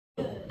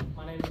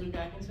name is Luke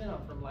Atkinson.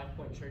 I'm from Life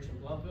Point Church in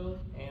Blumpville,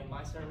 and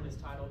my sermon is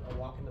titled A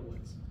Walk in the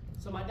Woods.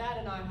 So my dad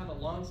and I have a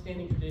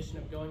long-standing tradition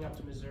of going up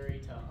to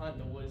Missouri to hunt in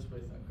the woods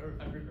with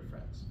a group of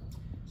friends.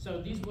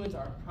 So these woods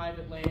are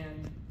private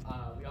land.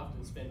 We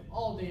often spend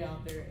all day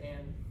out there,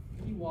 and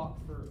we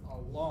walk for a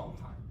long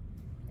time.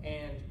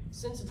 And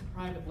since it's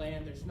private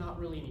land, there's not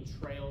really any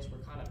trails.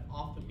 We're kind of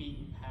off the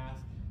beaten path,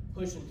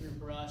 pushing through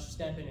brush,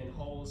 stepping in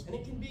holes, and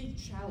it can be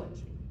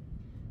challenging.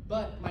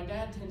 But my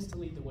dad tends to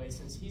lead the way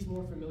since he's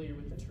more familiar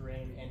with the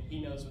terrain and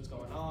he knows what's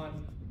going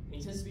on, and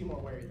he tends to be more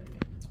wary than me.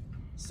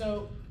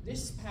 So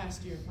this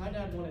past year, my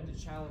dad wanted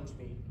to challenge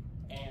me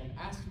and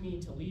asked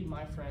me to lead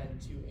my friend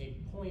to a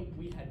point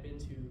we had been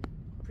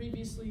to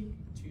previously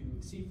to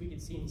see if we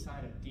could see any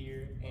sign of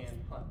deer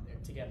and hunt there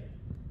together.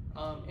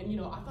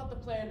 I thought the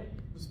plan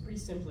was pretty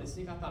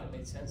simplistic. I thought it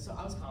made sense, so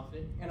I was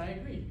confident, and I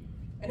agreed.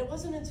 And it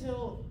wasn't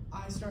until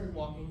I started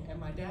walking and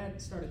my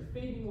dad started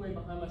fading away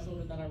behind my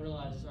shoulder that I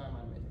realized I might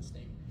have made a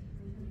mistake.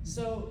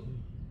 So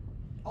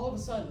all of a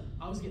sudden,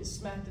 I was getting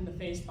smacked in the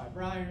face by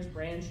briars,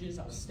 branches,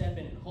 I was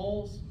stepping in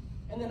holes,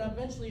 and then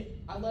eventually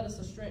I led us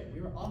astray.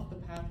 We were off the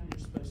path we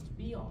were supposed to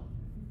be on.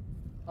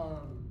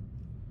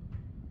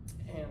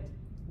 And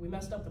we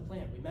messed up the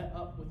plan. We met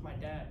up with my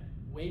dad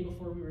way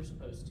before we were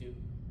supposed to,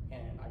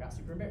 and I got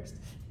super embarrassed.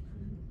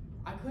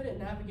 I couldn't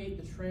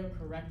navigate the trail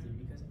correctly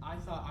because I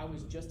thought I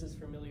was just as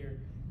familiar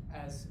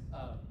as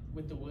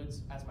with the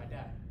woods as my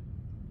dad.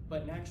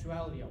 But in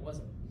actuality, I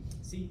wasn't.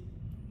 See,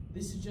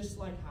 this is just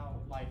like how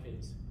life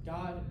is.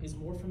 God is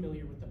more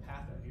familiar with the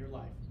path of your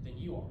life than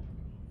you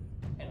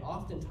are. And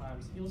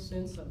oftentimes, he'll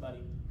send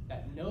somebody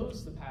that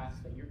knows the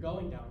path that you're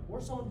going down,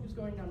 or someone who's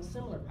going down a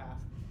similar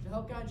path to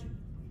help guide you.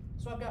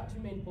 So I've got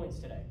two main points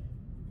today.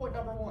 Point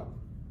number one,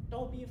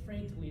 don't be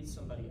afraid to lead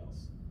somebody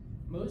else.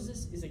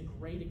 Moses is a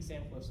great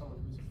example of someone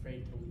who's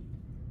afraid to lead.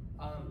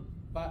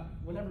 But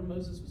whenever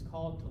Moses was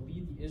called to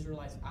lead the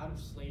Israelites out of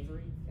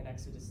slavery in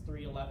Exodus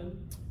 3:11,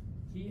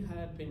 he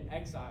had been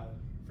exiled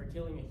for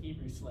killing a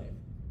Hebrew slave.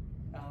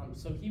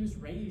 So he was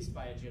raised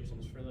by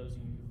Egyptians, for those of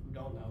you who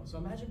don't know. So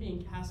imagine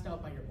being cast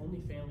out by your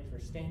only family for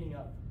standing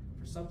up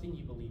for something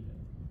you believe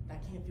in.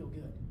 That can't feel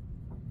good.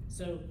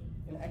 So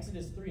in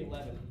Exodus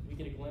 3:11, we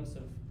get a glimpse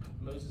of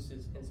Moses'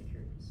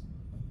 insecurities.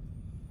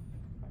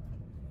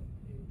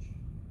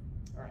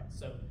 All right,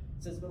 so it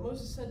says, but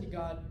Moses said to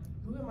God,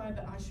 who am I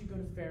that I should go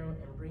to Pharaoh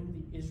and bring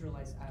the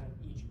Israelites out of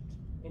Egypt?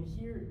 And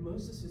here,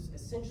 Moses is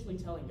essentially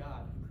telling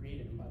God, who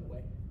created him, by the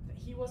way, that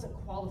he wasn't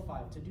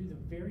qualified to do the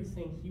very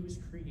thing he was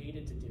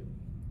created to do.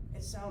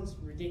 It sounds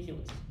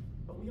ridiculous,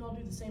 but we all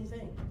do the same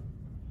thing.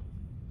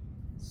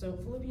 So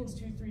Philippians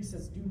 2:3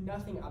 says, do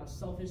nothing out of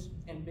selfish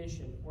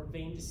ambition or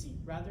vain deceit.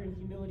 Rather, in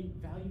humility,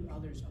 value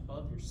others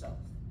above yourself.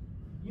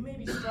 You may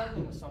be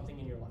struggling with something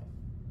in your life.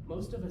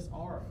 Most of us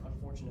are,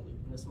 unfortunately,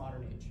 in this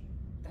modern age.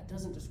 That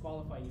doesn't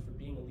disqualify you for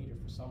being a leader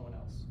for someone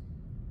else.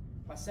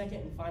 My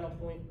second and final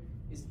point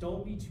is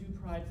don't be too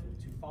prideful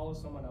to follow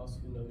someone else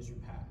who knows your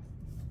path.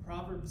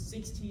 Proverbs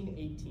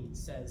 16:18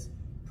 says,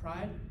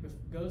 pride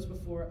goes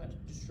before a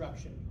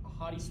destruction, a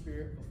haughty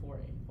spirit before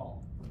a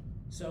fall.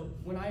 So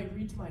when I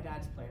agreed to my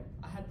dad's plan,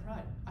 I had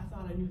pride. I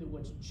thought I knew the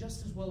woods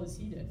just as well as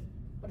he did,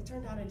 but it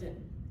turned out I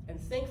didn't.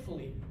 And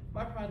thankfully,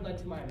 my pride led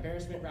to my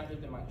embarrassment rather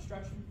than my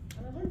destruction,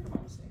 and I learned from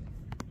my mistake.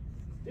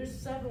 There's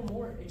several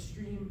more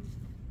extreme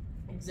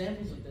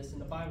examples of this in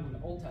the Bible in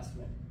the Old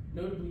Testament,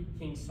 notably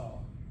King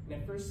Saul. And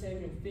in 1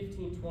 Samuel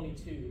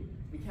 15:22,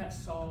 we catch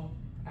Saul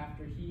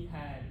after he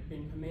had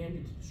been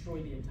commanded to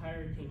destroy the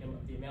entire kingdom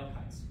of the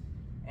Amalekites.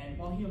 And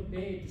while he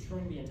obeyed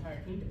destroying the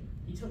entire kingdom,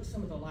 he took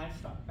some of the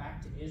livestock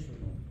back to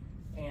Israel.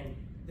 And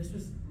this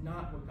was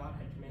not what God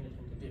had commanded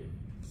him to do.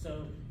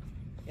 So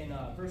in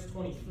verse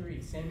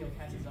 23, Samuel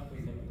catches up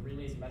with him and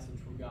relays a message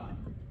from God.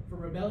 For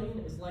rebellion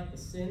is like the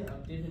sin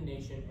of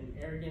divination, and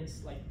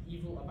arrogance like the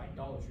evil of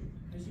idolatry.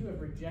 Because you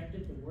have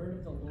rejected the word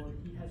of the Lord,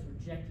 he has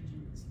rejected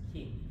you as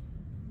king.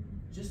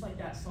 Just like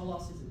that, Saul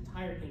lost his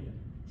entire kingdom,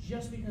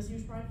 just because he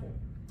was prideful.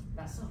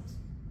 That sucks.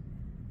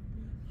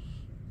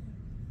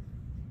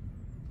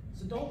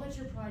 So don't let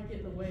your pride get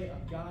in the way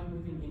of God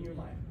moving in your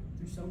life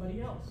through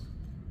somebody else.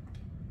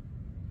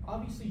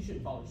 Obviously, you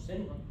shouldn't follow just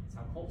anyone. That's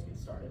how cults get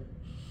started.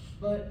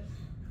 But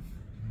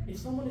if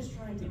someone is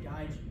trying to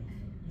guide you,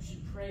 you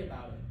should pray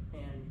about it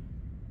and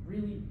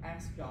really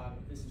ask God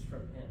if this is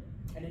from him.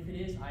 And if it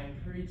is, I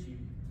encourage you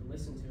to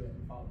listen to it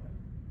and follow him.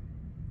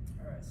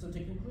 All right, so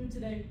to conclude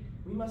today,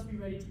 we must be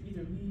ready to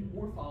either lead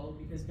or follow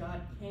because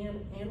God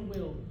can and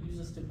will use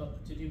us to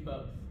do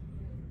both.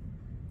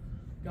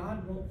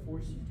 God won't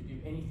force you to do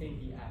anything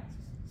he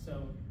asks,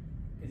 so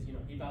because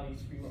he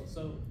values free will.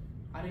 So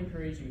I'd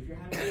encourage you, if you're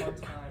having a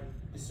hard time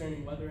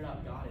discerning whether or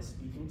not God is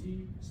speaking to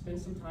you,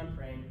 spend some time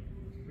praying,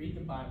 read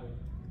the Bible,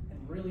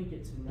 and really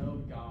get to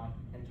know God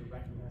and to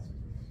recognize his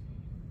voice.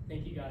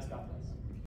 Thank you guys. God bless.